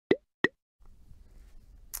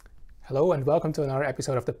Hello and welcome to another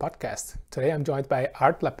episode of the podcast. Today I'm joined by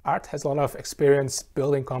Art Lapinsch. Art has a lot of experience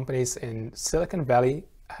building companies in Silicon Valley,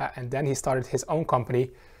 and then he started his own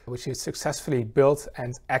company, which he successfully built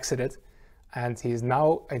and exited, and he's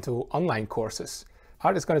now into online courses.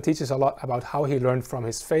 Art is going to teach us a lot about how he learned from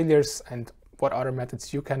his failures and what other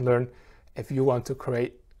methods you can learn if you want to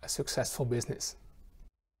create a successful business.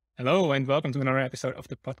 Hello and welcome to another episode of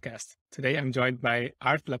the podcast. Today I'm joined by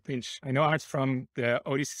Art Lapinsch. I know Art from the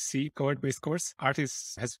ODCC cohort-based course. Art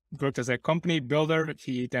has worked as a company builder.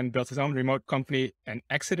 He then built his own remote company and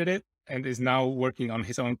exited it and is now working on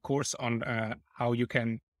his own course on how you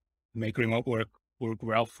can make remote work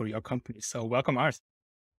well for your company. So welcome, Art.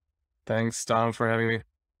 Thanks, Tom, for having me.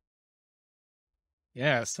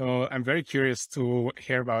 Yeah, so I'm very curious to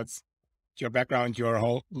hear about your background, your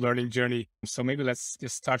whole learning journey. So maybe let's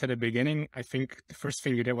just start at the beginning. I think the first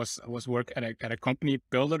thing you did was work at a company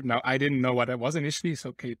builder. Now, I didn't know what that was initially.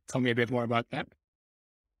 So can you tell me a bit more about that?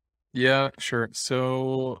 Yeah, sure.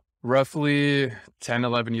 So roughly 10,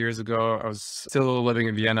 11 years ago, I was still living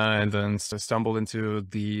in Vienna and then stumbled into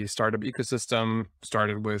the startup ecosystem,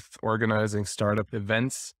 started with organizing startup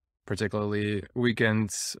events, particularly weekend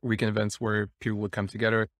events where people would come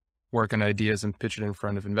together, work on ideas and pitch it in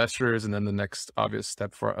front of investors. And then the next obvious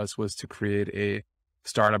step for us was to create a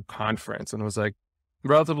startup conference. And it was like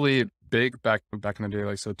relatively big back in the day.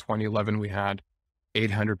 Like, so 2011, we had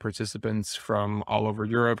 800 participants from all over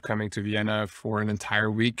Europe coming to Vienna for an entire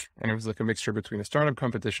week. And it was like a mixture between a startup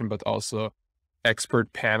competition, but also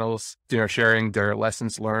expert panels, sharing their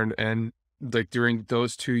lessons learned. And like during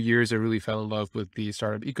those 2 years, I really fell in love with the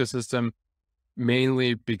startup ecosystem,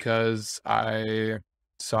 mainly because I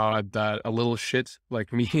saw that a little shit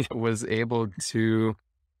like me was able to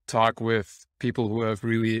talk with people who have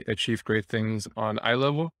really achieved great things on eye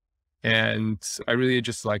level. And I really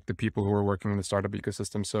just like the people who are working in the startup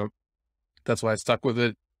ecosystem. So that's why I stuck with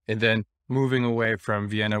it. And then moving away from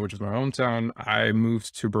Vienna, which is my hometown, I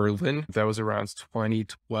moved to Berlin. That was around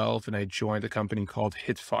 2012. And I joined a company called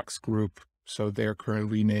Hitfox Group. So they're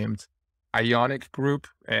currently named Ionic Group,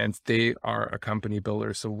 and they are a company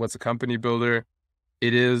builder. So what's a company builder?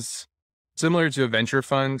 It is similar to a venture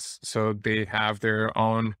fund. So they have their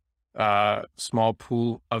own small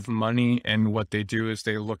pool of money. And what they do is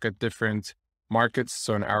they look at different markets.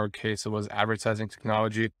 So in our case, it was advertising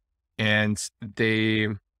technology, and they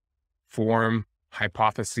form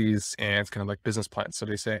hypotheses and kind of like business plans. So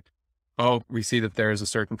they say, oh, we see that there's a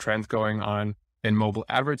certain trend going on in mobile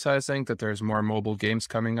advertising, that there's more mobile games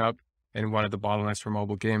coming up. And one of the bottlenecks for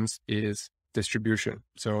mobile games is distribution.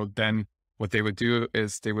 So then what they would do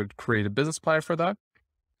is they would create a business plan for that,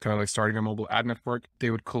 kind of like starting a mobile ad network. They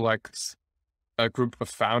would collect a group of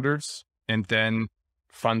founders and then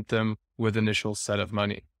fund them with initial set of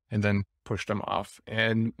money and then push them off.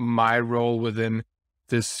 And my role within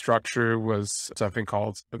this structure was something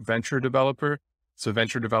called a venture developer. So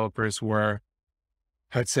venture developers were,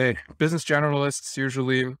 I'd say, business generalists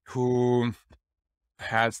usually, who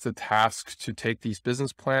has the task to take these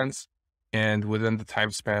business plans and within the time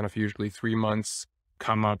span of usually 3 months,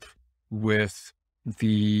 come up with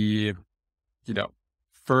the,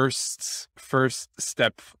 first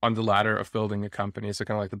step on the ladder of building a company. So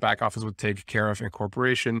kind of like the back office would take care of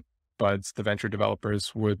incorporation, but the venture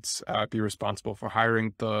developers would be responsible for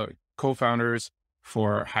hiring the co-founders,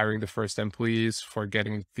 for hiring the first employees, for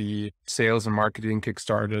getting the sales and marketing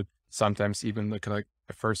kickstarted, sometimes even like the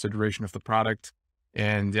first iteration of the product.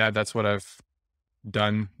 And yeah, that's what I've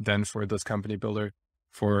done then for this company builder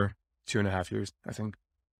for 2.5 years, I think.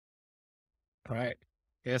 Right.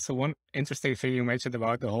 Yeah. So one interesting thing you mentioned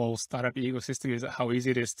about the whole startup ecosystem is how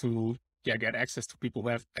easy it is to get access to people who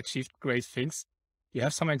have achieved great things. You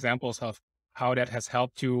have some examples of how that has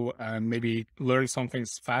helped you maybe learn some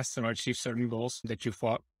things faster or achieve certain goals that you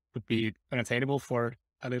thought would be unattainable for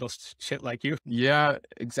a little shit like you? Yeah,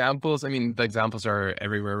 examples. I mean, the examples are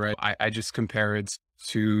everywhere, right? I just compare it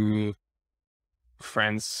to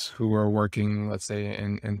friends who are working, let's say,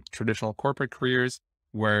 in traditional corporate careers,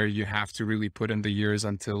 where you have to really put in the years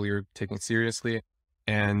until you're taken seriously.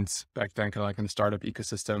 And back then, kind of like in the startup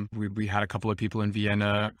ecosystem, we had a couple of people in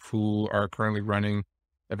Vienna who are currently running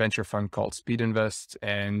a venture fund called Speed Invest.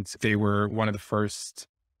 And they were one of the first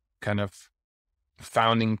kind of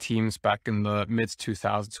founding teams back in the mid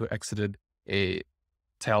 2000s who exited a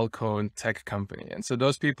telco and tech company. And so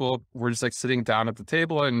those people were just like sitting down at the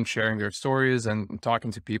table and sharing their stories and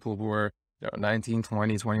talking to people who were 19,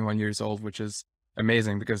 20, 21 years old, which is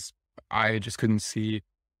amazing because I just couldn't see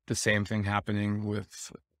the same thing happening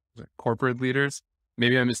with corporate leaders.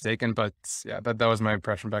 Maybe I'm mistaken, but yeah, that was my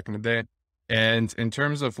impression back in the day. And in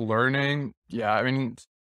terms of learning, yeah, I mean,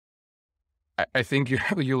 I think you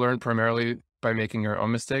you learn primarily by making your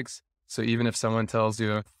own mistakes. So even if someone tells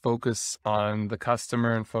you focus on the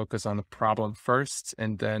customer and focus on the problem first,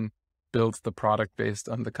 and then build the product based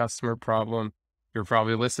on the customer problem, you're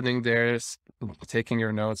probably listening there, taking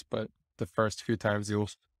your notes, but the first few times you'll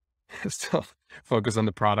still focus on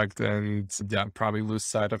the product and yeah, probably lose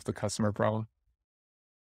sight of the customer problem.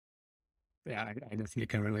 Yeah, I definitely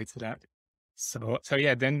can relate to that. So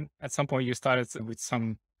yeah, then at some point you started with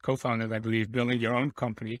some co-founders, I believe, building your own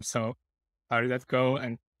company. So how did that go?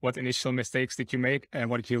 And what initial mistakes did you make? And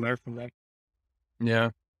what did you learn from them? Yeah.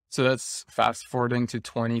 So that's fast forwarding to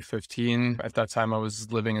 2015. At that time, I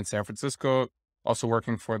was living in San Francisco, also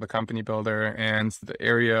working for the company builder, and the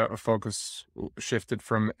area of focus shifted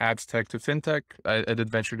from ad tech to fintech. I did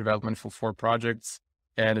venture development for 4 projects.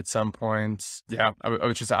 And at some point, yeah, I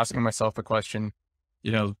was just asking myself the question,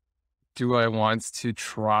 you know, do I want to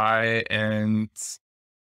try and,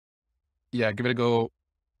 yeah, give it a go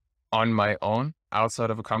on my own outside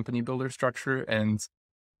of a company builder structure? And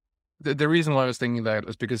the reason why I was thinking that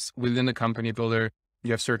was because within the company builder,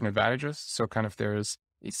 you have certain advantages. So kind of there's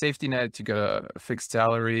a safety net, you get a fixed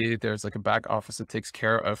salary, there's like a back office that takes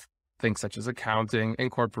care of things such as accounting,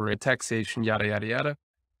 incorporate taxation, yada, yada, yada.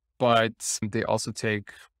 But they also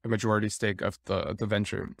take a majority stake of the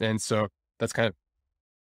venture. And so that's kind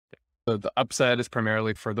of the upside is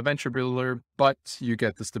primarily for the venture builder, but you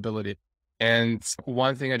get the stability. And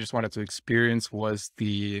one thing I just wanted to experience was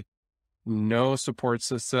the no support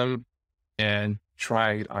system and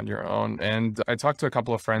try it on your own. And I talked to a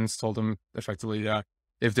couple of friends, told them effectively, yeah,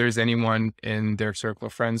 if there's anyone in their circle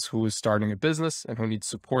of friends who is starting a business and who needs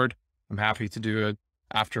support, I'm happy to do it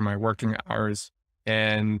after my working hours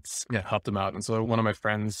and yeah, help them out. And so one of my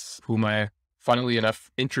friends, whom I funnily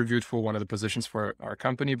enough interviewed for one of the positions for our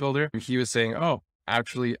company builder, he was saying, oh,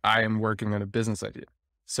 actually, I am working on a business idea.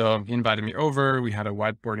 So he invited me over. We had a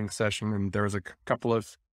whiteboarding session, and there was a couple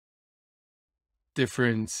of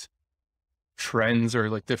different trends or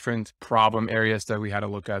like different problem areas that we had to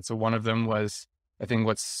look at. So one of them was, I think,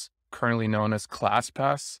 what's currently known as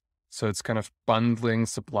ClassPass. So it's kind of bundling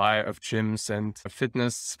supply of gyms and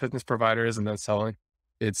fitness providers and then selling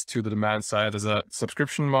it to the demand side as a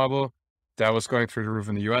subscription model. That was going through the roof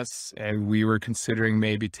in the US, and we were considering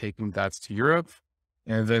maybe taking that to Europe.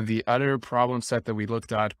 And then the other problem set that we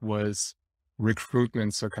looked at was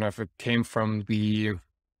recruitment. So kind of it came from the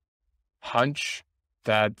hunch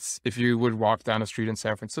that if you would walk down a street in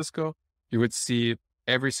San Francisco, you would see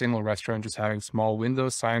every single restaurant just having small window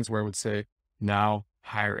signs where it would say, now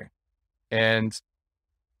hiring. And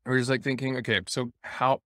we're just like thinking, okay, so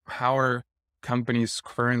how are companies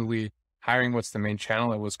currently hiring? What's the main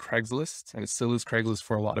channel? It was Craigslist, and it still is Craigslist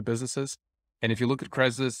for a lot of businesses. And if you look at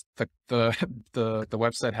Craigslist, the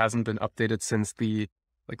website hasn't been updated since the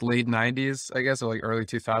like late 90s, I guess, or like early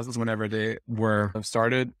 2000s, whenever they were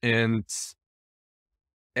started. And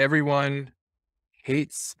everyone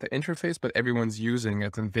hates the interface, but everyone's using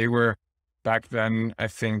it. And they were back then, I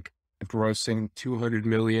think, grossing $200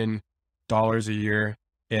 million a year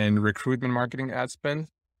in recruitment marketing ad spend.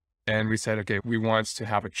 And we said, okay, we want to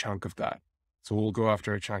have a chunk of that. So we'll go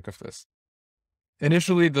after a chunk of this.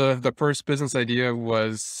 Initially, the first business idea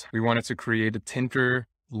was we wanted to create a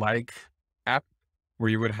Tinder-like app where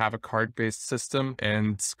you would have a card-based system,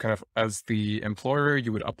 and kind of as the employer,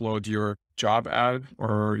 you would upload your job ad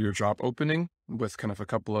or your job opening with kind of a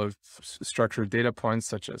couple of structured data points,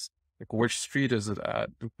 such as like which street is it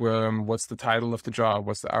at, what's the title of the job,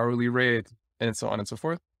 what's the hourly rate, and so on and so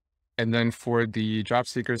forth. And then for the job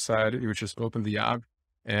seeker side, you would just open the app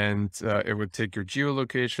and it would take your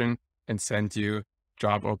geolocation and send you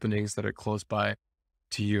job openings that are close by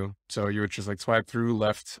to you. So you would just like swipe through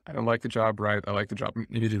left. I don't like the job, right? I like the job,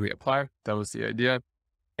 immediately apply. That was the idea.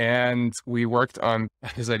 And we worked on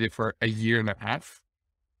this idea for a year and a half.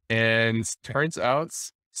 And turns out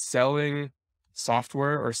selling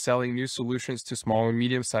software or selling new solutions to small and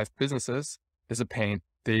medium-sized businesses is a pain.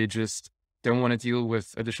 They just don't want to deal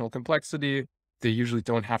with additional complexity. They usually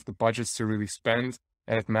don't have the budgets to really spend.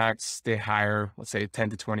 And at max, they hire, let's say 10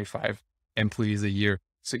 to 25 employees a year.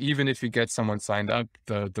 So even if you get someone signed up,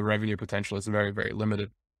 the revenue potential is very, very limited.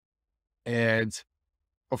 And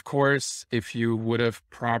of course, if you would have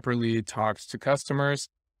properly talked to customers,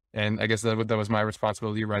 and I guess that was my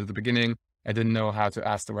responsibility right at the beginning. I didn't know how to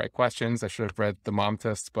ask the right questions. I should have read the mom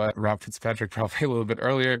test, but Rob Fitzpatrick probably a little bit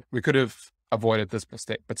earlier. We could have avoided this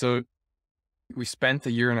mistake. But so we spent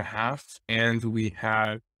a year and a half, and we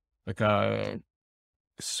had like a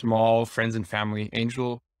small friends and family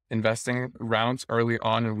angel investing rounds early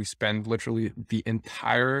on, and we spend literally the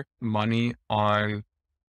entire money on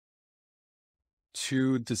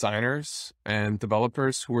two designers and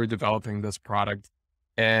developers who were developing this product,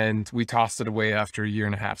 and we tossed it away after a year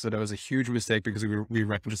and a half. So that was a huge mistake because we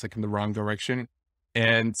went just like in the wrong direction.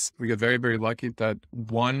 And we got very, very lucky that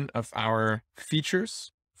one of our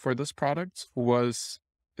features for this product was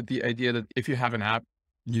the idea that if you have an app,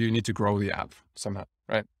 you need to grow the app somehow,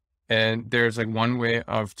 right? And there's like one way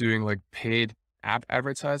of doing like paid app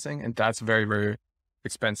advertising, and that's very, very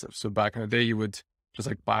expensive. So back in the day, you would just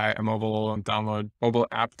like buy a mobile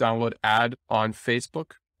app download ad on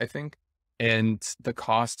Facebook, I think. And the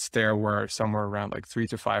costs there were somewhere around like $3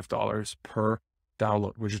 to $5 per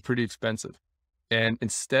download, which is pretty expensive. And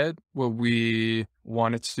instead, what we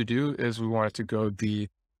wanted to do is we wanted to go the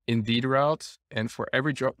Indeed route. And for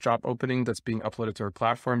every job opening that's being uploaded to our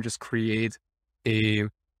platform, just create a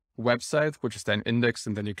website, which is then indexed,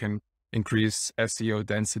 and then you can increase SEO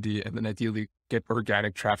density and then ideally get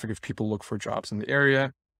organic traffic if people look for jobs in the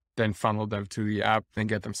area, then funnel them to the app and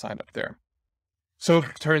get them signed up there. So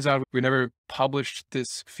it turns out we never published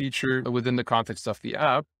this feature within the context of the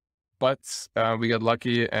app, but we got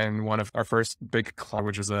lucky, and one of our first big clients,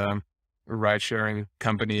 which is a ride-sharing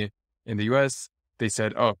company in the US, they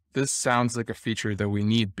said, oh, this sounds like a feature that we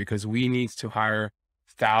need because we need to hire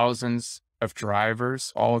thousands of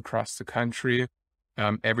drivers all across the country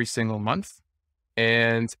every single month.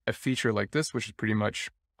 And a feature like this, which is pretty much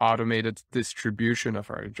automated distribution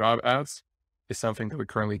of our job ads, is something that we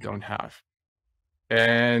currently don't have.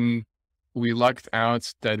 And we lucked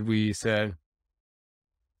out that we said,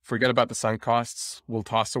 forget about the sunk costs. We'll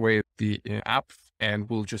toss away the app and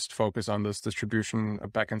we'll just focus on this distribution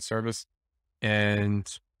of backend service. And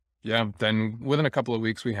yeah, then within a couple of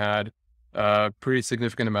weeks, we had a pretty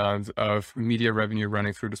significant amount of media revenue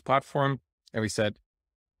running through this platform. And we said,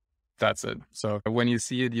 that's it. So when you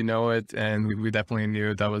see it, you know it. And we definitely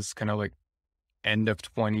knew that was kind of like end of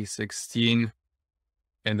 2016.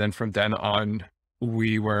 And then from then on,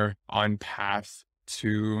 we were on path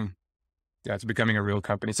to becoming a real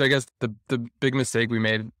company. So I guess the big mistake we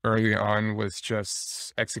made early on was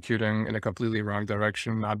just executing in a completely wrong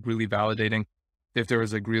direction, not really validating if there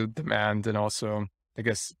was a real demand, and also, I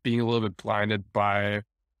guess, being a little bit blinded by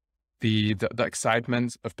the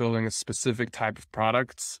excitement of building a specific type of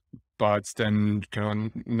products, but then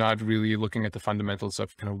kind of not really looking at the fundamentals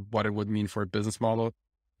of kind of what it would mean for a business model.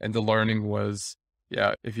 And the learning was,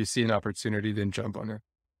 if you see an opportunity, then jump on it.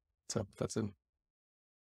 So that's it.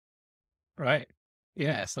 Right.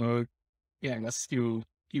 Yeah. So yeah, I guess you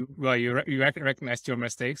recognized your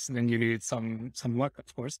mistakes, and then you needed some luck,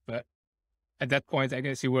 of course. But at that point, I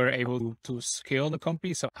guess you were able to scale the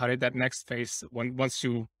company. So how did that next phase, once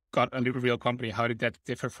you got a real company, how did that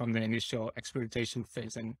differ from the initial experimentation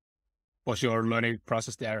phase? And was your learning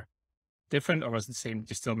process there different, or was it the same?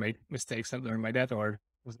 You still made mistakes and learned by that, or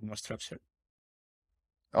was it more structured?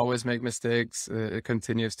 Always make mistakes. It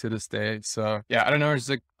continues to this day. So yeah, I don't know. It's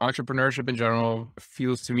like entrepreneurship in general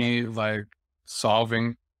feels to me like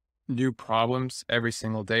solving new problems every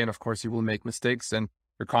single day. And of course you will make mistakes, and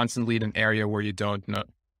you're constantly in an area where you don't know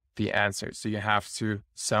the answer. So you have to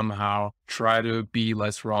somehow try to be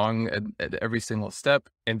less wrong at every single step.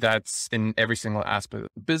 And that's in every single aspect of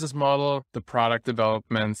the business model, the product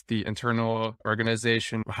development, the internal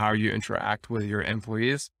organization, how you interact with your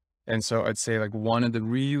employees. And so I'd say like one of the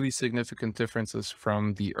really significant differences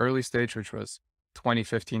from the early stage, which was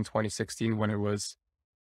 2015, 2016, when it was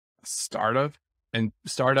a startup. And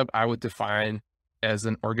startup, I would define as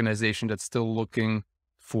an organization that's still looking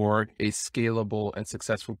for a scalable and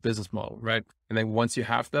successful business model, right? And then once you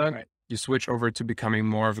have that, right, you switch over to becoming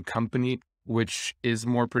more of a company, which is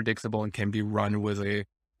more predictable and can be run with a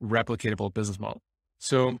replicatable business model.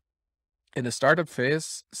 So in the startup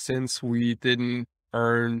phase, since we didn't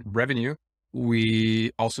earn revenue,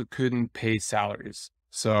 we also couldn't pay salaries.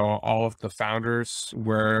 So all of the founders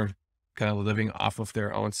were kind of living off of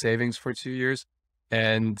their own savings for 2 years,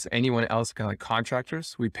 and anyone else, kind of like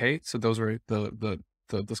contractors, we paid. So those were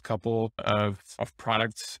this couple of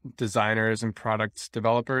product designers and product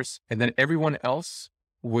developers. And then everyone else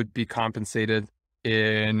would be compensated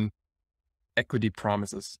in equity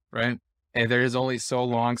promises, right? And there is only so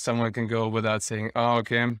long someone can go without saying, oh,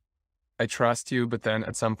 okay, I trust you. But then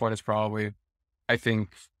at some point it's probably, I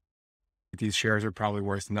think these shares are probably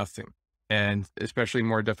worth nothing. And especially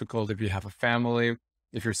more difficult if you have a family,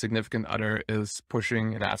 if your significant other is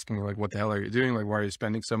pushing and asking you like, what the hell are you doing? Like, why are you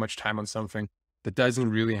spending so much time on something that doesn't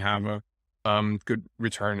really have a good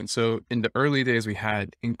return? And so in the early days, we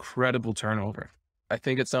had incredible turnover. I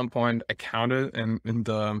think at some point I counted, and in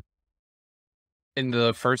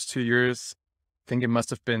the first 2 years, I think it must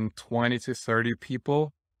have been 20 to 30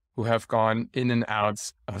 people who have gone in and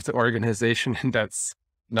out of the organization, and that's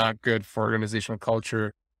not good for organizational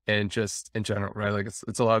culture and just in general, right? Like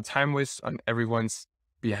it's a lot of time waste on everyone's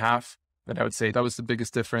behalf. But I would say that was the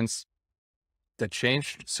biggest difference that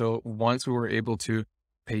changed. So once we were able to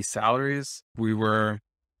pay salaries, we were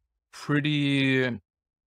pretty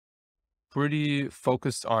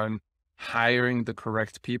focused on hiring the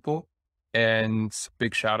correct people. And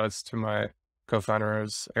big shout outs to my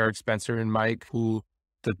co-founders, Eric, Spencer, and Mike, who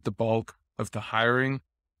did the bulk of the hiring,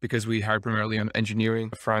 because we hired primarily on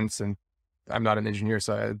engineering fronts. And I'm not an engineer,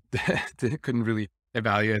 so I couldn't really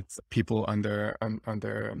evaluate people on their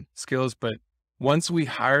skills. But once we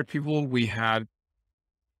hired people, we had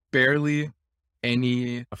barely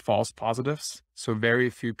any false positives. So very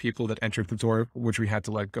few people that entered the door, which we had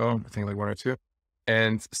to let go, I think like one or two.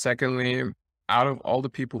 And secondly, out of all the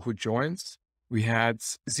people who joined, we had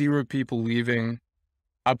 0 people leaving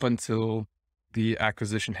up until the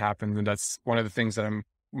acquisition happened. And that's one of the things that I'm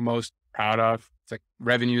most proud of. It's like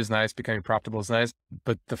revenue is nice, becoming profitable is nice,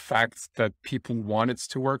 but the fact that people wanted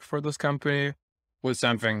to work for this company was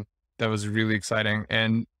something that was really exciting.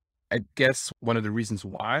 And I guess one of the reasons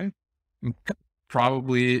why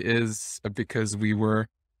probably is because we were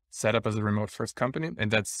set up as a remote first company.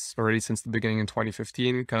 And that's already since the beginning in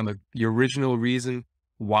 2015, kind of the original reason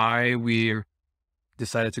why we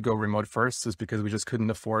decided to go remote first is because we just couldn't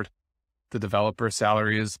afford the developer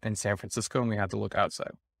salaries in San Francisco and we had to look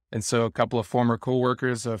outside. And so a couple of former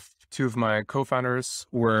coworkers of 2 of my co-founders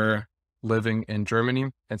were living in Germany.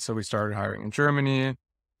 And so we started hiring in Germany,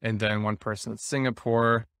 and then one person in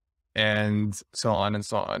Singapore, and so on and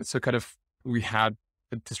so on. So kind of we had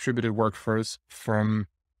a distributed workforce from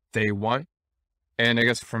day one. And I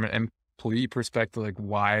guess from an employee perspective, like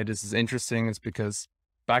why this is interesting is because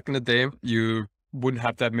back in the day, you wouldn't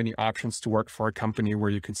have that many options to work for a company where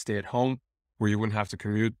you could stay at home, where you wouldn't have to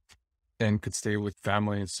commute and could stay with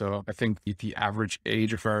family. And so I think the average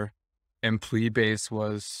age of our employee base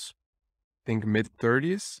was, I think,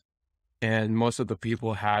 mid-30s. And most of the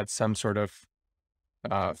people had some sort of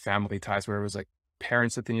family ties where it was like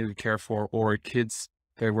parents that they needed to care for or kids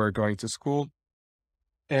that were going to school.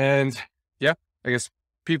 And yeah, I guess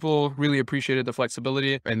people really appreciated the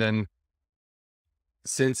flexibility. And then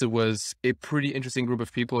since it was a pretty interesting group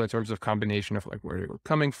of people in terms of combination of like where they were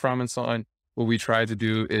coming from and so on, what we tried to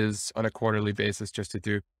do is on a quarterly basis just to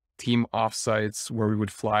do team offsites where we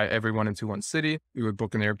would fly everyone into one city. We would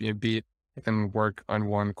book an Airbnb and work on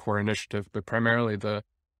one core initiative. But primarily the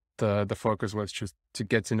focus was just to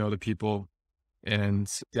get to know the people.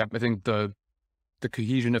 And yeah, I think the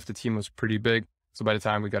cohesion of the team was pretty big. So by the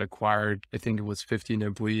time we got acquired, I think it was 15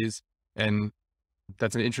 employees. And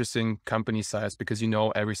that's an interesting company size because you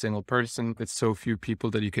know every single person. It's so few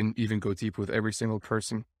people that you can even go deep with every single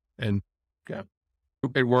person. And yeah,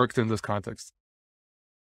 it worked in this context.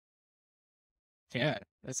 Yeah,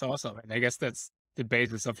 that's awesome. And I guess that's the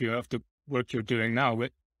basis of the work you're doing now.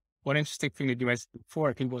 But one interesting thing that you mentioned before,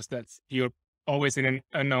 I think, was that you're always in an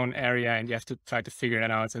unknown area and you have to try to figure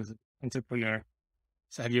that out as an entrepreneur.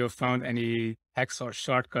 So have you found any hacks or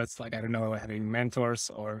shortcuts, like, I don't know, having mentors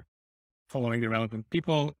or following the relevant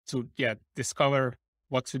people to discover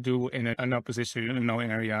what to do in an unknown position, in an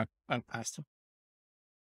unknown area faster?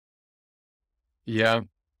 Yeah.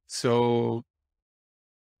 So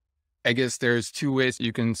I guess there's 2 ways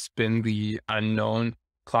you can spin the unknown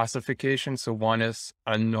classification. So one is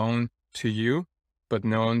unknown to you, but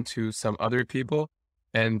known to some other people.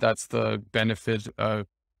 And that's the benefit of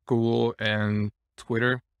Google and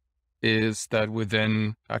Twitter, is that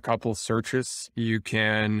within a couple searches, you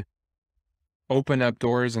can open up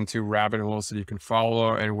doors into rabbit holes that you can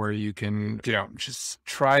follow and where you can, just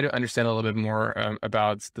try to understand a little bit more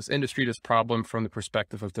about this industry, this problem from the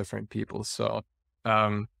perspective of different people. So,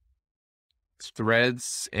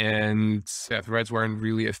 threads threads weren't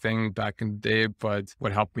really a thing back in the day, but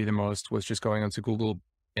what helped me the most was just going onto Google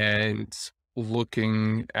and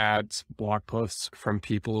looking at blog posts from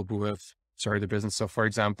people who have started the business. So for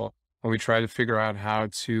example, when we try to figure out how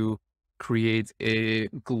to create a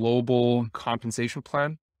global compensation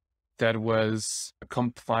plan that was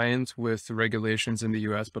compliant with the regulations in the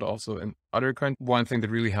US, but also in other countries, one thing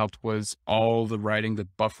that really helped was all the writing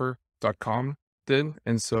that buffer.com did.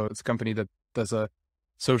 And so it's a company that does a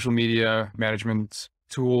social media management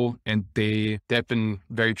tool, and they've been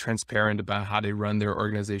very transparent about how they run their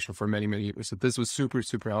organization for many, many years. So this was super,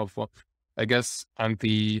 super helpful. I guess on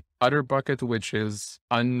the other bucket, which is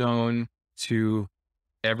unknown to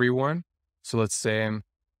everyone. So let's say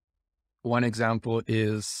one example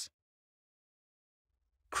is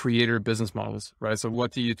creator business models, right? So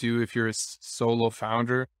what do you do if you're a solo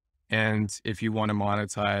founder And if you want to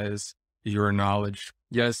monetize your knowledge,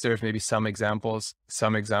 yes, there's maybe some examples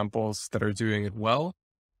that are doing it well,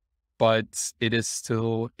 but it is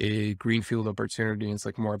still a greenfield opportunity. It's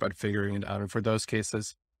like more about figuring it out. And for those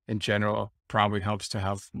cases in general, probably helps to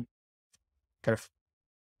have kind of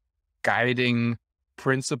guiding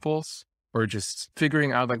principles, or just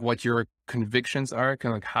figuring out like what your convictions are,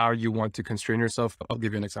 kind of like how you want to constrain yourself. I'll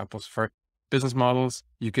give you an example. For business models,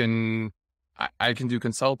 I can do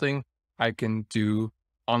consulting, I can do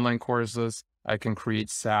online courses, I can create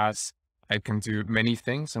SaaS, I can do many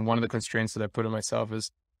things. And one of the constraints that I put on myself is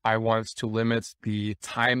I want to limit the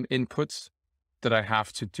time inputs that I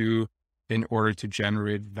have to do in order to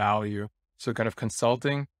generate value. So kind of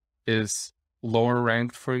consulting is lower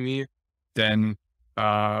ranked for me than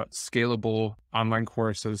scalable online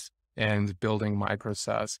courses and building micro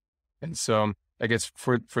SaaS. And so I guess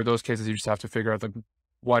for those cases, you just have to figure out like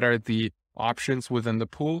what are the options within the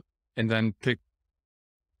pool, and then pick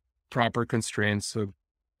proper constraints. So,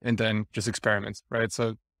 and then just experiment, right?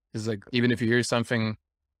 So it's like, even if you hear something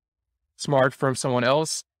smart from someone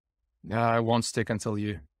else, it won't stick until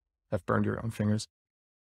you have burned your own fingers.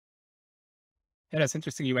 Yeah, that's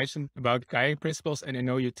interesting. You mentioned about guiding principles, and I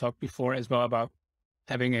know you talked before as well about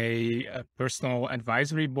having a personal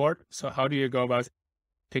advisory board. So how do you go about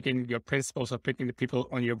picking your principles or picking the people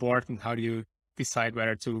on your board, and how do you decide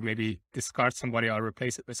whether to maybe discard somebody or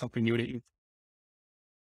replace it with something new that you?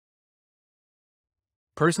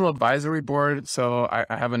 Personal advisory board. So I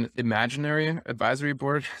have an imaginary advisory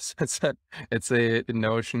board. So it's a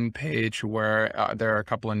Notion page where there are a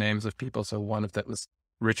couple of names of people. So one of that was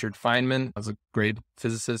Richard Feynman, was a great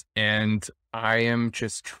physicist. And I am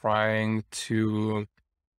just trying to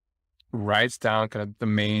write down kind of the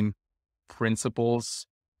main principles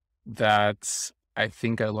that I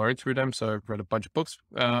think I learned through them. So I've read a bunch of books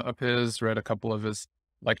of his, read a couple of his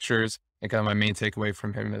lectures, and kind of my main takeaway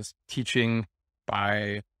from him is teaching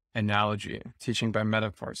by analogy, teaching by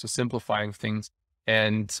metaphor. So simplifying things.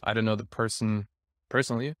 And I don't know the person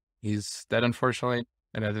personally, he's dead, unfortunately,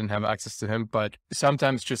 and I didn't have access to him, but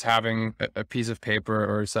sometimes just having a piece of paper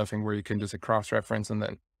or something where you can just cross-reference, and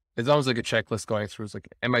then it's almost like a checklist going through. It's like,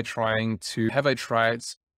 have I tried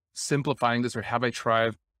simplifying this, or have I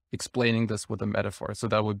tried explaining this with a metaphor? So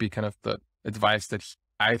that would be kind of the advice that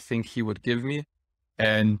I think he would give me.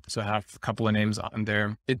 And so I have a couple of names on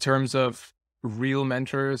there. In terms of real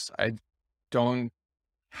mentors, I don't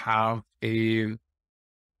have a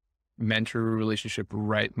mentor relationship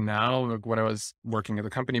right now. Like when I was working as a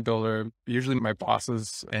company builder, usually my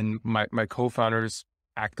bosses and my co-founders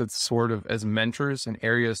acted sort of as mentors in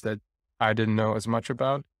areas that I didn't know as much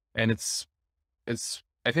about. And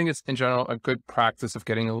I think it's in general a good practice of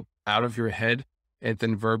getting out of your head and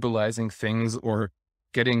then verbalizing things, or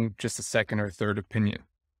getting just a second or third opinion.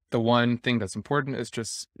 The one thing that's important is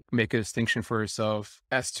just make a distinction for yourself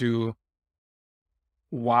as to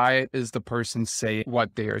why is the person saying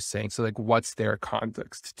what they are saying. So like, what's their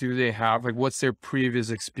context? Do they have, like, what's their previous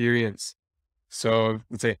experience? So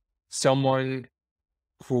let's say someone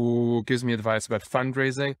who gives me advice about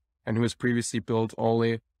fundraising and who has previously built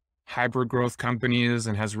only hyper growth companies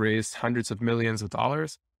and has raised hundreds of millions of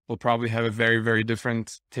dollars will probably have a very, very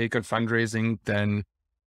different take on fundraising than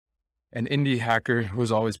an indie hacker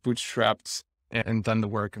who's always bootstrapped and done the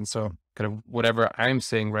work. And so kind of whatever I'm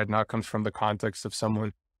saying right now comes from the context of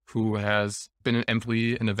someone who has been an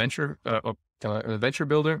employee in a venture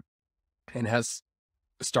builder, and has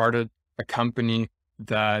started a company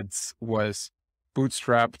that was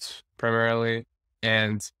bootstrapped primarily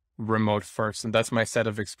and remote first. And that's my set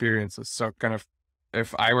of experiences. So kind of,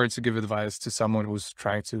 if I were to give advice to someone who's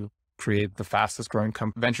trying to create the fastest growing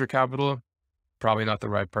venture capital, probably not the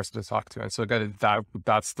right person to talk to. And so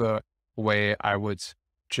that's the way I would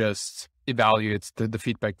just evaluate the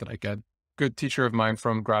feedback that I get. Good teacher of mine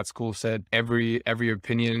from grad school said, every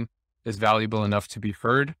opinion is valuable enough to be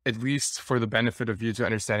heard, at least for the benefit of you to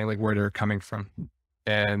understanding like where they're coming from.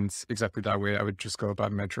 And exactly that way I would just go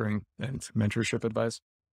about mentoring and mentorship advice.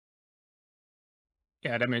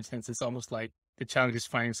 Yeah, that makes sense. It's almost like the challenge is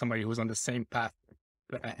finding somebody who's on the same path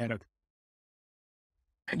ahead of.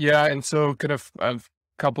 Yeah. And so kind of a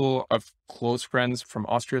couple of close friends from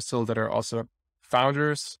Austria still that are also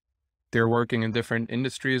founders. They're working in different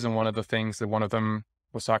industries. And one of the things that one of them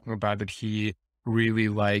was talking about, that he really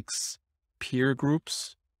likes peer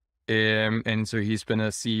groups. And so he's been a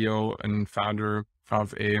CEO and founder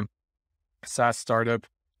of a SaaS startup.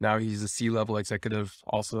 Now he's a C-level executive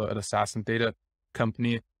also at a SaaS and data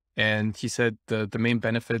company. And he said the main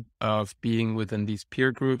benefit of being within these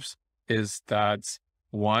peer groups is that,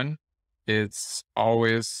 one, it's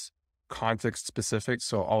always context specific.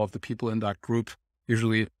 So all of the people in that group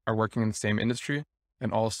usually are working in the same industry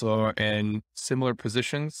and also in similar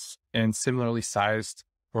positions and similarly sized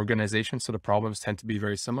organizations. So the problems tend to be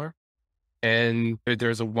very similar. And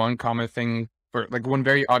there's a one common thing, or like one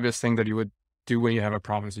very obvious thing that you would do when you have a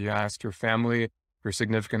problem. So you ask your family, your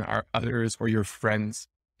significant others, or your friends,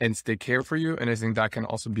 and they care for you. And I think that can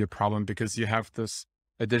also be a problem because you have this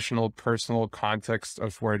additional personal context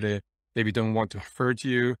of where they maybe don't want to hurt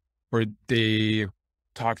you, or they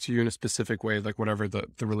talk to you in a specific way, like whatever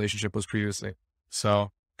the relationship was previously. So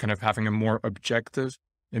kind of having a more objective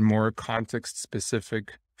and more context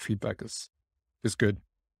specific feedback is good.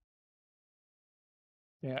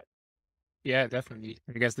 Yeah. Yeah, definitely.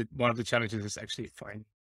 I guess that one of the challenges is actually finding.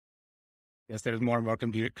 Yes, there's more and more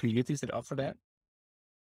communities that offer that.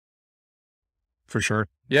 For sure.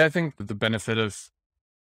 Yeah, I think the benefit of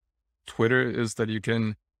Twitter is that you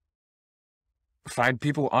can find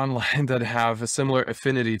people online that have a similar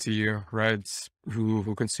affinity to you, right?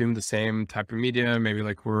 Who consume the same type of media, maybe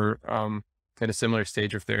like we're at a similar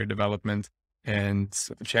stage of their development. And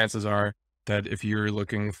chances are that if you're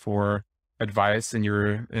looking for advice and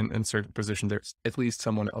you're in a certain position, there's at least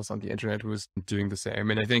someone else on the internet who is doing the same.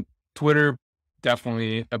 And I think Twitter,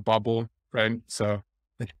 definitely a bubble, right? So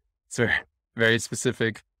it's a very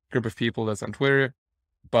specific group of people that's on Twitter.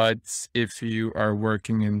 But if you are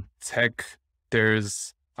working in tech,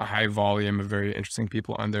 there's a high volume of very interesting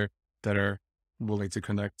people on there that are willing to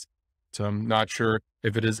connect. So I'm not sure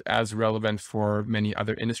if it is as relevant for many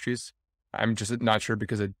other industries. I'm just not sure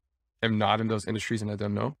because I am not in those industries and I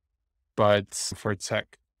don't know. But for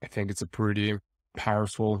tech, I think it's a pretty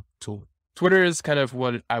powerful tool. Twitter is kind of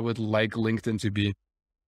what I would like LinkedIn to be.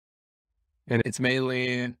 And it's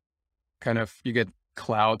mainly kind of, you get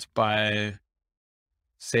clout by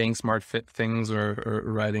saying smart fit things or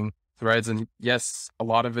writing threads. And yes, a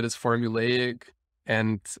lot of it is formulaic.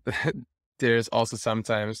 And there's also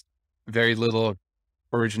sometimes very little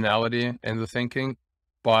originality in the thinking,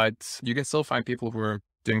 but you can still find people who are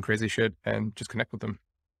doing crazy shit and just connect with them.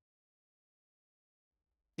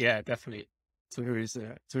 Yeah, definitely. Twitter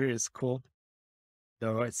is cool.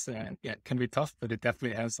 Though it's yeah, it can be tough, but it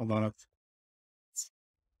definitely has a lot of.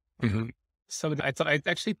 Mhm. So I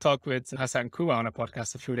actually talked with Hassan Kuwa on a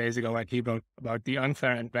podcast a few days ago, and he wrote about the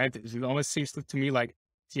unfair advantage. It almost seems to me like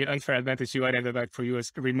the unfair advantage you identified for you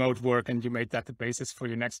is remote work, and you made that the basis for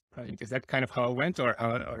your next project. Is that kind of how it went,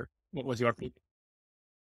 or what was your feedback?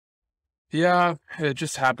 Yeah, it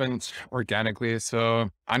just happened organically.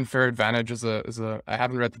 So unfair advantage I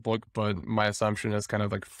haven't read the book, but my assumption is kind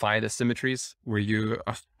of like find asymmetries where you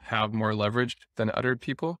have more leverage than other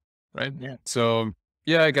people, right? Yeah. So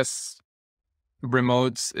yeah, I guess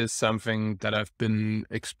remote is something that I've been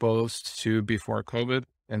exposed to before COVID.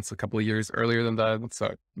 And it's a couple of years earlier than that.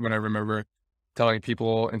 So when I remember telling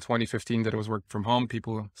people in 2015 that it was work from home,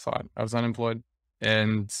 people thought I was unemployed.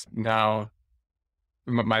 And now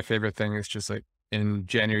my favorite thing is just like in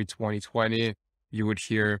January 2020, you would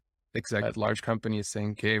hear execs at large companies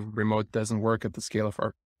saying, okay, remote doesn't work at the scale of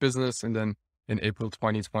our business. And then in April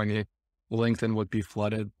 2020, LinkedIn would be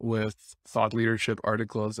flooded with thought leadership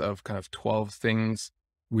articles of kind of 12 things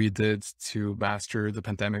we did to master the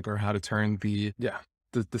pandemic or how to turn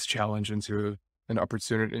this challenge into an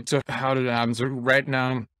opportunity. So how did it happen? So right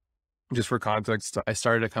now, just for context, I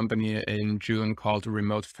started a company in June called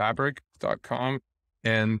remotefabric.com.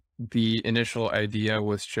 And the initial idea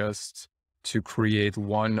was just to create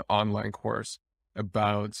one online course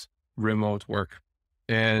about remote work.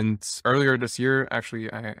 And earlier this year,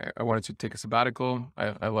 actually, I wanted to take a sabbatical.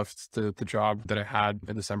 I left the job that I had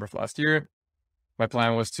in December of last year. My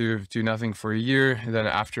plan was to do nothing for a year. And then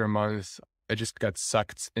after a month, I just got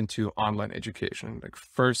sucked into online education. Like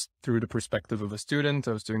first through the perspective of a student,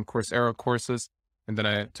 I was doing Coursera courses. And then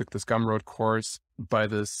I took this Gumroad course by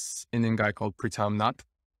this Indian guy called Pritam Nath.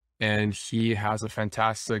 And he has a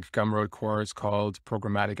fantastic Gumroad course called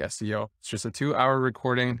Programmatic SEO. It's just a 2-hour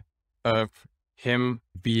recording of him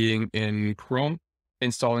being in Chrome,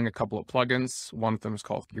 installing a couple of plugins. One of them is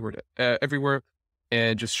called Keyword Everywhere,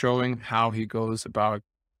 and just showing how he goes about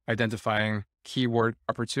identifying keyword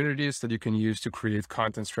opportunities that you can use to create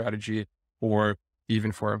content strategy or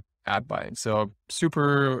even for ad buying. So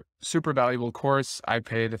super, super valuable course. I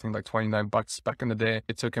paid, I think like $29 back in the day.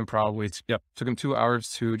 It took him took him 2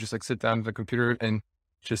 hours to just like sit down at the computer and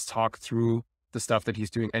just talk through the stuff that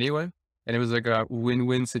he's doing anyway. And it was like a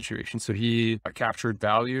win-win situation. So he captured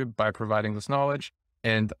value by providing this knowledge,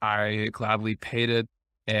 and I gladly paid it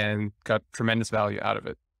and got tremendous value out of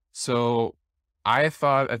it. So I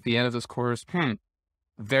thought at the end of this course,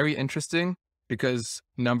 very interesting, because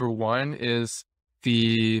number one is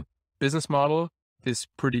the business model is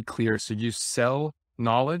pretty clear. So you sell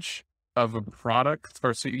knowledge of a product,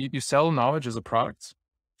 or so you sell knowledge as a product.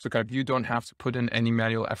 So kind of you don't have to put in any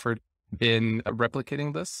manual effort in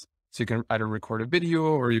replicating this. So you can either record a video,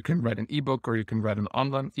 or you can write an ebook, or you can write an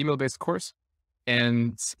online email-based course.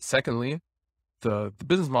 And secondly, the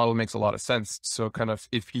business model makes a lot of sense. So kind of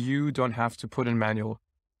if you don't have to put in manual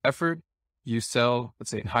effort, you sell, let's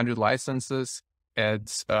say 100 licenses at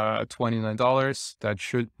 $29, that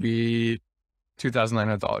should be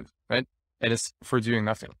 $2,900, right? And it's for doing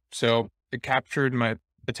nothing. So it captured my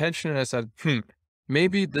attention, and I said,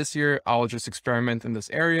 maybe this year I'll just experiment in this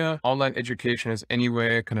area. Online education is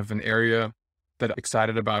anyway kind of an area that I'm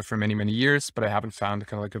excited about for many, many years, but I haven't found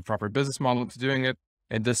kind of like a proper business model to doing it.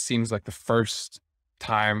 And this seems like the first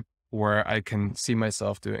time where I can see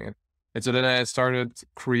myself doing it. And so then I started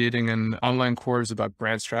creating an online course about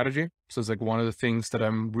brand strategy. So it's like one of the things that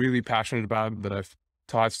I'm really passionate about, that I've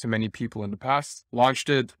taught to many people in the past. Launched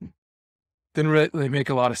it, didn't really make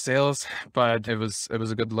a lot of sales, but it was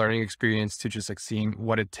a good learning experience to just like seeing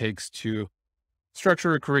what it takes to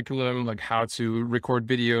structure a curriculum, like how to record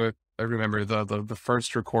video. I remember the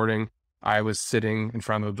first recording, I was sitting in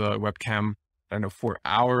front of the webcam, I don't know, 4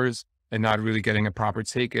 hours and not really getting a proper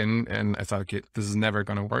take in. And I thought, okay, this is never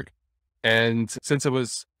going to work. And since I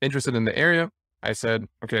was interested in the area, I said,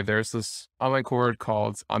 okay, there's this online cohort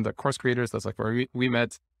called On the Course Creators. That's like where we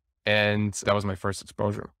met. And that was my first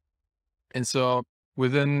exposure. And so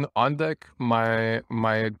within On Deck, my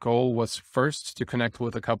goal was first to connect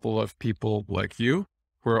with a couple of people like you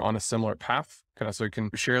who are on a similar path, kind of so we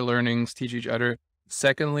can share learnings, teach each other.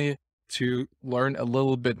 Secondly, to learn a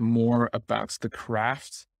little bit more about the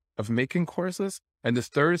craft of making courses. And the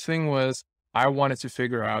third thing was I wanted to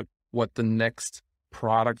figure out what the next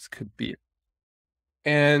product could be.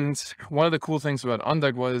 And one of the cool things about On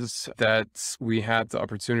Deck was that we had the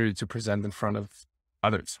opportunity to present in front of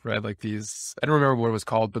others, right? Like these, I don't remember what it was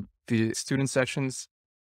called, but the student sessions.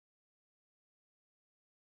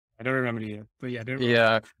 I don't remember either, but yeah.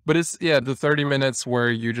 Yeah, but it's, the 30 minutes where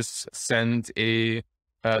you just send a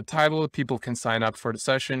title, people can sign up for the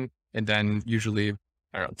session, and then usually,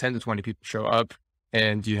 I don't know, 10 to 20 people show up,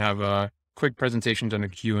 and you have a quick presentation, then a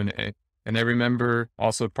Q&A. And I remember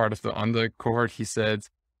also part of the On Deck cohort, he said,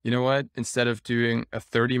 you know what, instead of doing a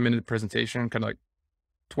 30-minute presentation, kind of like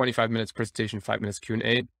 25 minutes presentation, 5 minutes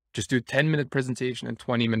Q&A, just do a 10-minute presentation and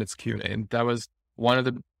 20 minutes Q&A. And that was one of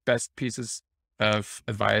the best pieces of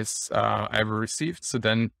advice I ever received. So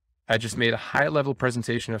then I just made a high-level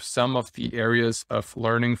presentation of some of the areas of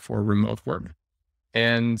learning for remote work.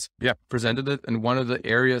 And presented it. And one of the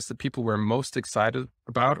areas that people were most excited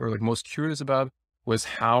about, or like most curious about, was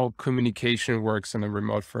how communication works in a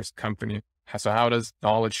remote first company. So how does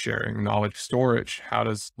knowledge sharing, knowledge storage, how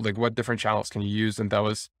does, like, what different channels can you use? And that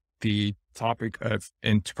was the topic of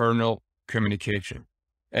internal communication.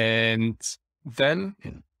 And then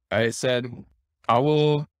I said, I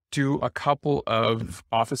will do a couple of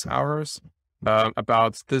office hours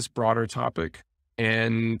about this broader topic,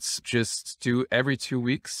 and just do every 2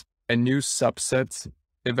 weeks a new subset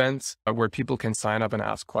event where people can sign up and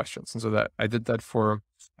ask questions. And so that I did that for,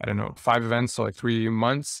 I don't know, 5 events, so like 3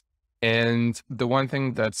 months. And the one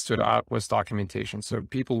thing that stood out was documentation. So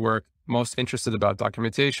people were most interested about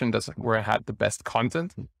documentation. That's like where I had the best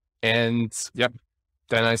content. And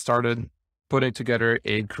then I started putting together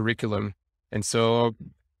a curriculum. And so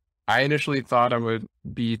I initially thought I would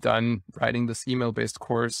be done writing this email-based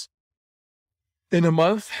course in a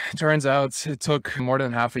month. Turns out it took more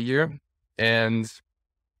than half a year. And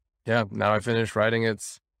now I finished writing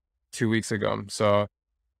it 2 weeks ago. So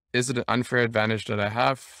is it an unfair advantage that I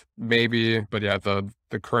have? Maybe, but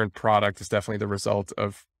the current product is definitely the result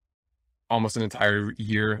of almost an entire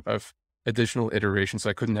year of additional iterations. So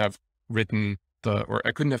I couldn't have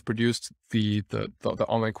I couldn't have produced the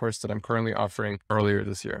online course that I'm currently offering earlier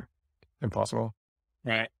this year. Impossible.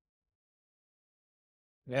 Right.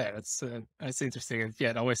 Yeah, that's interesting. And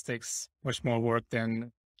it always takes much more work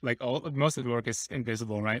than, like, most of the work is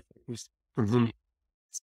invisible, right? Mm-hmm.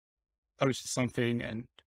 Publish something and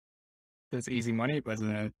there's easy money, but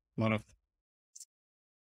a lot of.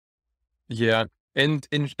 Yeah. And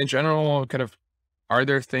in general, kind of, are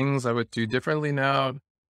there things I would do differently now?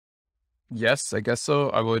 Yes, I guess so.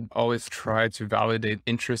 I would always try to validate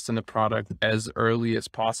interest in the product as early as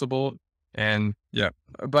possible. And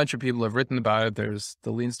a bunch of people have written about it. There's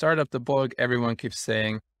the Lean Startup, the book. Everyone keeps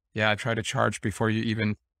saying, try to charge before you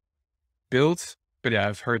even build. But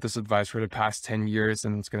I've heard this advice for the past 10 years,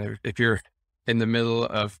 and if you're in the middle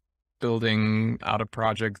of building out a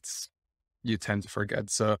project, you tend to forget.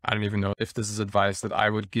 So I don't even know if this is advice that I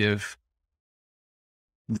would give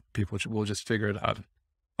people will just figure it out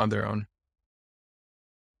on their own.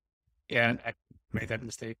 Yeah, and I made that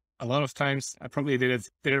mistake a lot of times. I probably did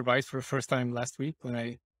it right for the first time last week when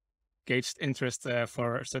I gauged interest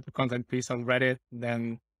for a certain content piece on Reddit.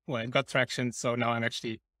 Then, well, it got traction. So now I'm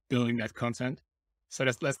actually building that content. So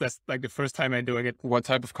that's like the first time I'm doing it. What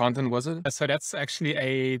type of content was it? So that's actually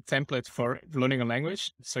a template for learning a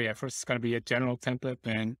language. So yeah, first it's going to be a general template,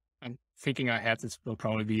 and I'm thinking ahead this will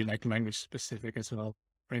probably be like language specific as well.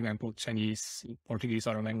 For example, Chinese, Portuguese,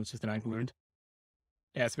 other languages that I've learned.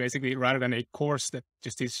 Yeah, it's basically rather than a course that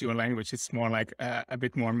just teaches you a language, it's more like a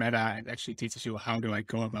bit more meta and actually teaches you how do I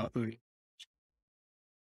go about learning.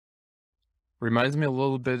 Reminds me a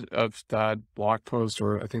little bit of that blog post,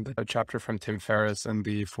 or I think a chapter from Tim Ferriss in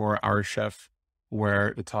the 4-Hour Chef, where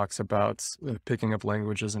it talks about picking up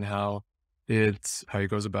languages and how he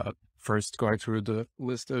goes about first going through the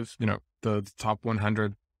list of, the top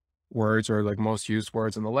 100 words or like most used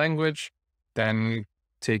words in the language, then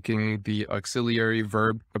taking the auxiliary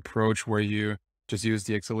verb approach where you just use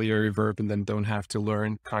the auxiliary verb and then don't have to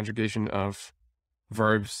learn conjugation of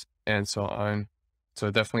verbs and so on. So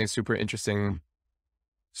definitely a super interesting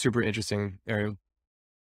area.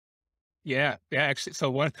 Yeah, actually. So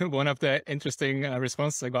one of the interesting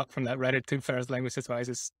responses I got from that Reddit Tim Ferriss language advice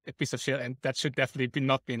is a piece of shit, and that should definitely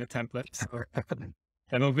not be in a template. So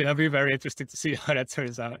that'll be very interesting to see how that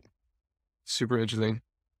turns out. Super interesting.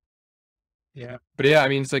 Yeah. But yeah, I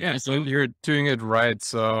mean, it's like, so you're doing it right.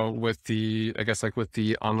 So with the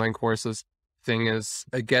online courses thing is,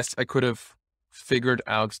 I guess I could have figured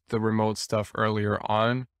out the remote stuff earlier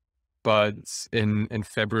on, but in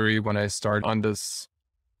February, when I started on this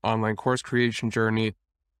online course creation journey,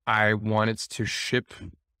 I wanted to ship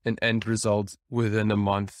an end result within a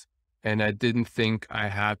month. And I didn't think I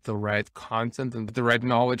had the right content and the right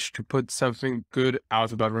knowledge to put something good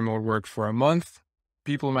out about remote work for a month.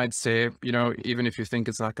 People might say, even if you think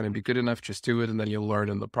it's not going to be good enough, just do it. And then you'll learn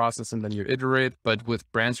in the process and then you iterate. But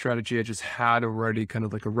with brand strategy, I just had already kind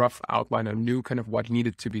of like a rough outline. I knew kind of what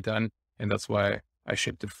needed to be done. And that's why I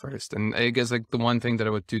shipped it first. And I guess like the one thing that I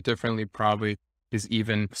would do differently probably is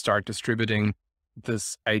even start distributing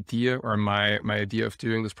this idea or my idea of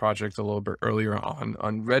doing this project a little bit earlier on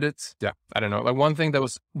Reddit. Yeah, I don't know. Like one thing that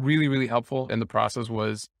was really, really helpful in the process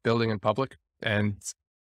was building in public. And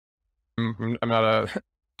I'm not a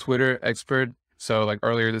Twitter expert. So like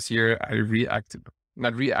earlier this year, I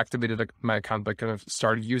not reactivated like my account, but kind of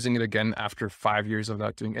started using it again after 5 years of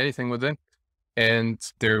not doing anything with it. And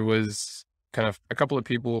there was kind of a couple of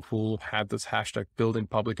people who had this hashtag build in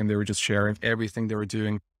public, and they were just sharing everything they were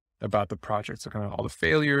doing about the project. So kind of all the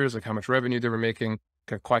failures, like how much revenue they were making,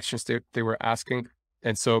 kind of questions they were asking.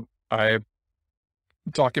 And so I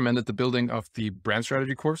documented the building of the brand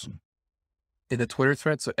strategy course in the Twitter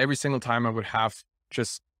thread. So every single time I would have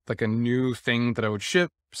just like a new thing that I would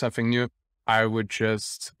ship, something new, I would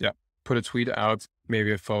just, put a tweet out,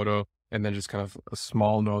 maybe a photo, and then just kind of a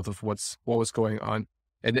small note of what was going on.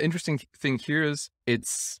 And the interesting thing here is it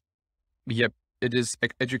is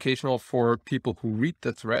educational for people who read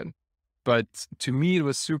the thread. But to me, it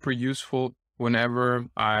was super useful whenever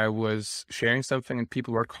I was sharing something and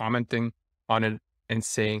people were commenting on it and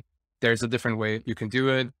saying, there's a different way you can do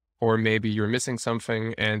it, or maybe you're missing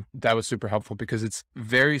something. And that was super helpful because it's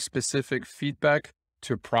very specific feedback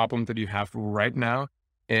to a problem that you have right now.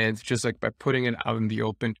 And just like by putting it out in the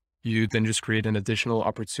open, you then just create an additional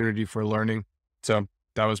opportunity for learning. So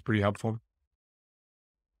that was pretty helpful.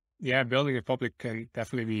 Yeah, building in public can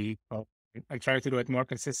definitely be, well, I try to do it more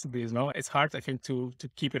consistently as well. It's hard, I think, to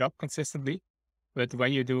keep it up consistently, but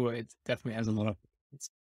when you do, it definitely has a lot of.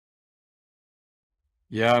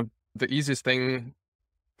 Yeah, the easiest thing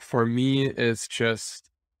for me is just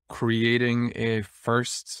creating a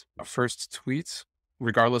first tweet,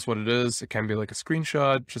 regardless what it is. It can be like a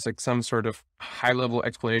screenshot, just like some sort of high level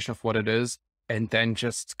explanation of what it is, and then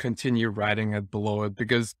just continue writing it below it,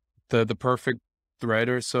 because the perfect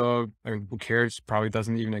threader, so I mean, who cares? Probably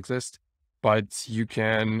doesn't even exist, but you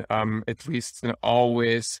can at least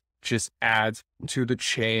always just add to the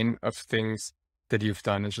chain of things that you've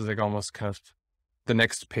done. It's just like almost kind of the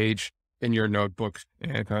next page in your notebook.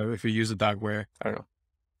 And if you use it that way, I don't know,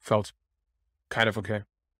 felt kind of okay.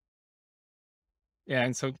 Yeah,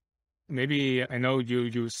 and so maybe I know you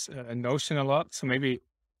use Notion a lot, so maybe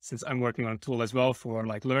since I'm working on a tool as well for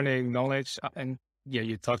like learning knowledge, and yeah,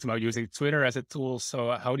 you talked about using Twitter as a tool.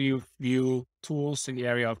 So how do you view tools in the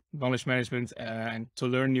area of knowledge management and to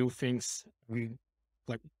learn new things?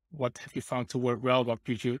 Like, what have you found to work well? What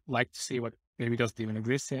would you like to see? What maybe doesn't even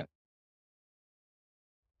exist yet?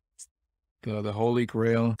 the holy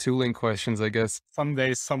grail tooling questions, I guess.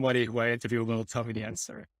 Someday somebody who I interview will tell me the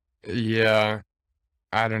answer. Yeah,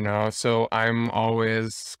 I don't know. So I'm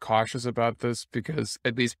always cautious about this because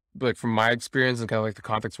at least like from my experience and kind of like the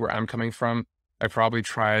context where I'm coming from, I probably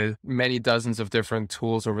tried many dozens of different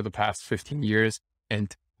tools over the past 15 years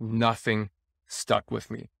and nothing stuck with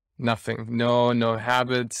me. Nothing. No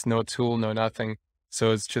habits, no tool, no nothing.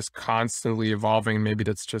 So it's just constantly evolving. Maybe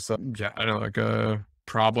that's just yeah, I don't know, like a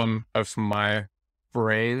problem of my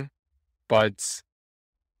brain, but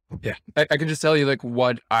yeah, I can just tell you like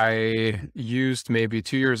what I used maybe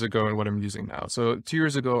 2 years ago and what I'm using now. So 2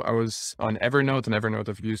 years ago, I was on Evernote, and Evernote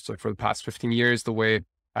I've used like for the past 15 years. The way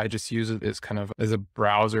I just use it is kind of as a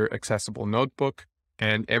browser accessible notebook.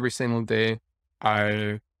 And every single day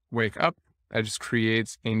I wake up, I just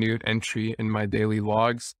create a new entry in my daily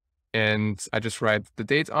logs, and I just write the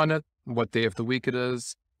date on it, what day of the week it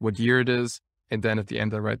is, what year it is. And then at the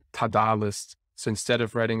end, I write tada list. So instead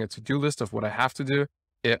of writing a to-do list of what I have to do,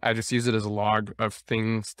 I just use it as a log of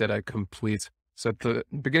things that I complete. So at the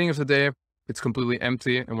beginning of the day, it's completely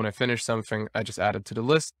empty. And when I finish something, I just add it to the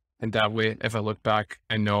list. And that way, if I look back,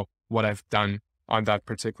 I know what I've done on that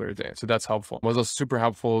particular day. So that's helpful. It was also super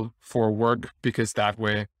helpful for work because that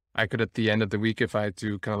way I could, at the end of the week, if I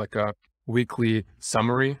do kind of like a weekly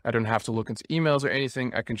summary, I don't have to look into emails or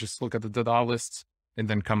anything. I can just look at the data lists and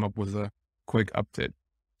then come up with a quick update.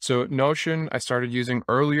 So Notion, I started using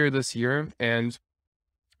earlier this year, and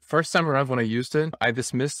first time around when I used it, I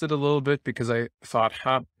dismissed it a little bit because I thought,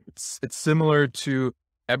 it's similar to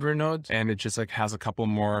Evernote, and it just like has a couple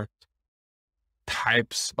more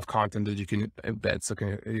types of content that you can embed. So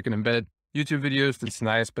you can embed YouTube videos. That's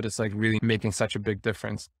nice, but it's like really making such a big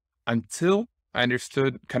difference until I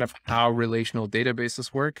understood kind of how relational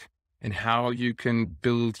databases work and how you can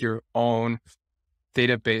build your own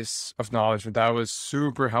database of knowledge. And that was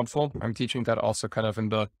super helpful. I'm teaching that also kind of in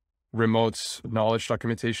the remote knowledge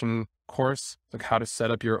documentation course, like how to set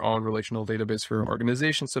up your own relational database for your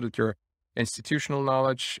organization so that your institutional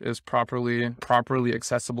knowledge is properly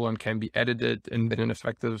accessible and can be edited in an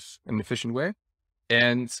effective and efficient way.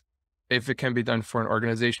 And if it can be done for an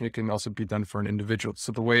organization, it can also be done for an individual.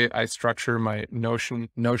 So the way I structure my Notion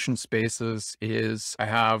spaces is I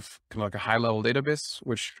have kind of like a high level database,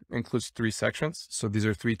 which includes 3 sections. So these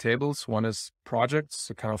are 3 tables. One is projects,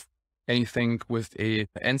 so kind of anything with a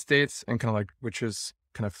end state and kind of like, which is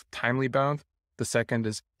kind of timely bound. The second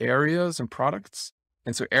is areas and products.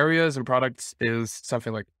 And so areas and products is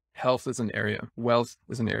something like health is an area, wealth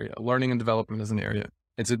is an area, learning and development is an area.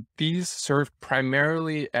 And so these serve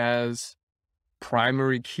primarily as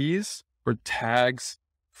primary keys or tags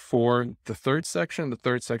for the third section. The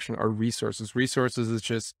third section are resources. Resources is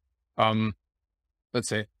just, let's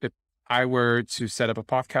say if I were to set up a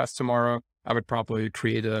podcast tomorrow, I would probably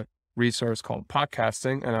create a resource called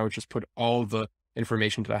podcasting, and I would just put all the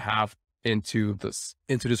information that I have into this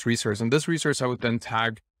resource. And this resource I would then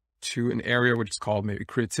tag to an area which is called maybe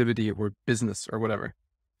creativity or business or whatever.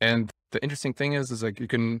 And the interesting thing is like you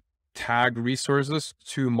can tag resources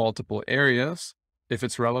to multiple areas if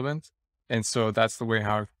it's relevant. And so that's the way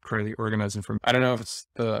how I currently organize information. I don't know if it's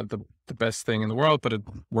the best thing in the world, but it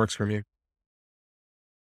works for me.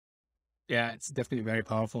 Yeah, it's definitely very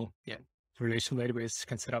powerful. Yeah. Relational database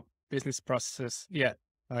can set up business processes. Yeah.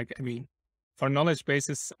 Like, I mean, for knowledge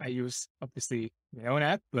bases, I use obviously my own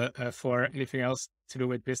app, but for anything else to do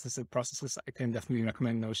with business and processes, I can definitely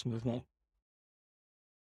recommend Notion as well.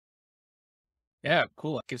 Yeah,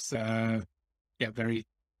 cool. It gives very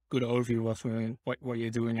good overview of what you're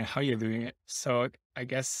doing and how you're doing it. So I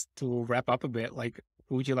guess to wrap up a bit, like,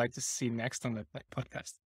 who would you like to see next on the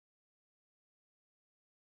podcast?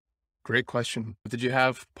 Great question. Did you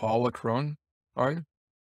have Paul Lacron on?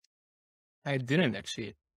 I didn't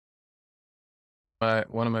actually.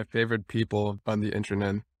 One of my favorite people on the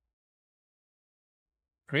internet.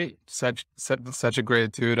 Great. Such a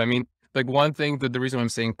great dude. I mean, like one thing that the reason I'm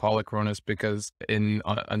saying Paul Lacron is because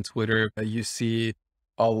on Twitter, you see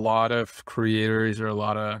a lot of creators or a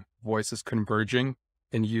lot of voices converging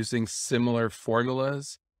and using similar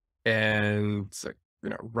formulas and, you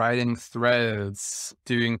know, writing threads,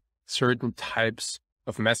 doing certain types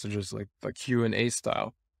of messages like Q&A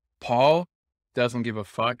style. Paul doesn't give a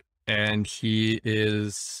fuck, and he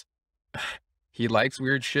likes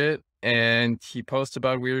weird shit and he posts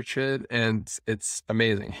about weird shit, and it's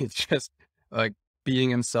amazing. He's just like being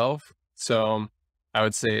himself. So I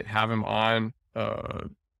would say have him on,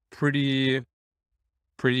 pretty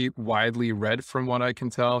widely read from what I can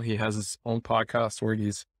tell. He has his own podcast where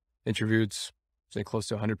he's interviewed, say, close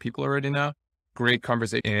to 100 people already now. Great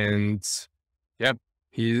conversation. And yeah,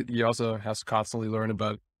 he also has to constantly learn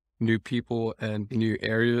about new people and new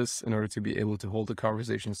areas in order to be able to hold the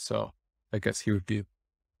conversations. So I guess he would be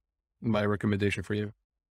my recommendation for you.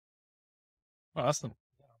 Awesome.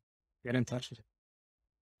 Get in touch with it.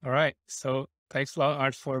 All right. So thanks a lot,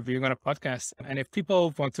 Art, for being on a podcast. And if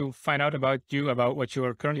people want to find out about you, about what you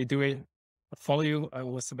are currently doing, follow you,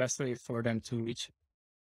 what's the best way for them to reach you?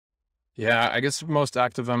 Yeah, I guess most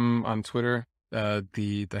active I'm on Twitter.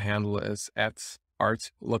 The handle is at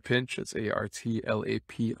Art Lapinsch. It's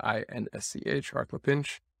ARTLAPINSCH, Art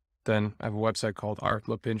Lapinsch. Then I have a website called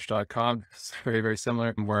artlapinsch.com. It's very, very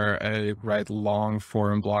similar, where I write long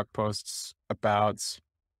form blog posts about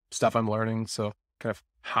stuff I'm learning. So kind of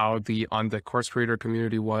how the on the course creator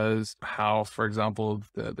community was, how, for example,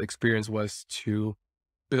 the experience was to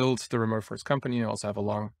build the remote first company. I also have a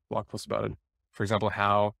long blog post about it. For example,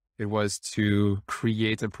 how it was to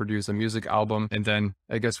create and produce a music album. And then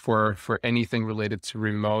I guess for anything related to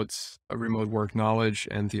remote work knowledge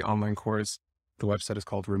and the online course, the website is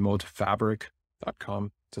called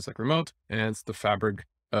remotefabric.com, just like remote, and it's the fabric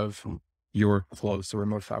of your clothes, so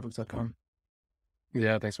remotefabric.com.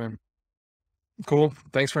 Yeah, thanks, man. Cool.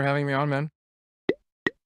 Thanks for having me on, man.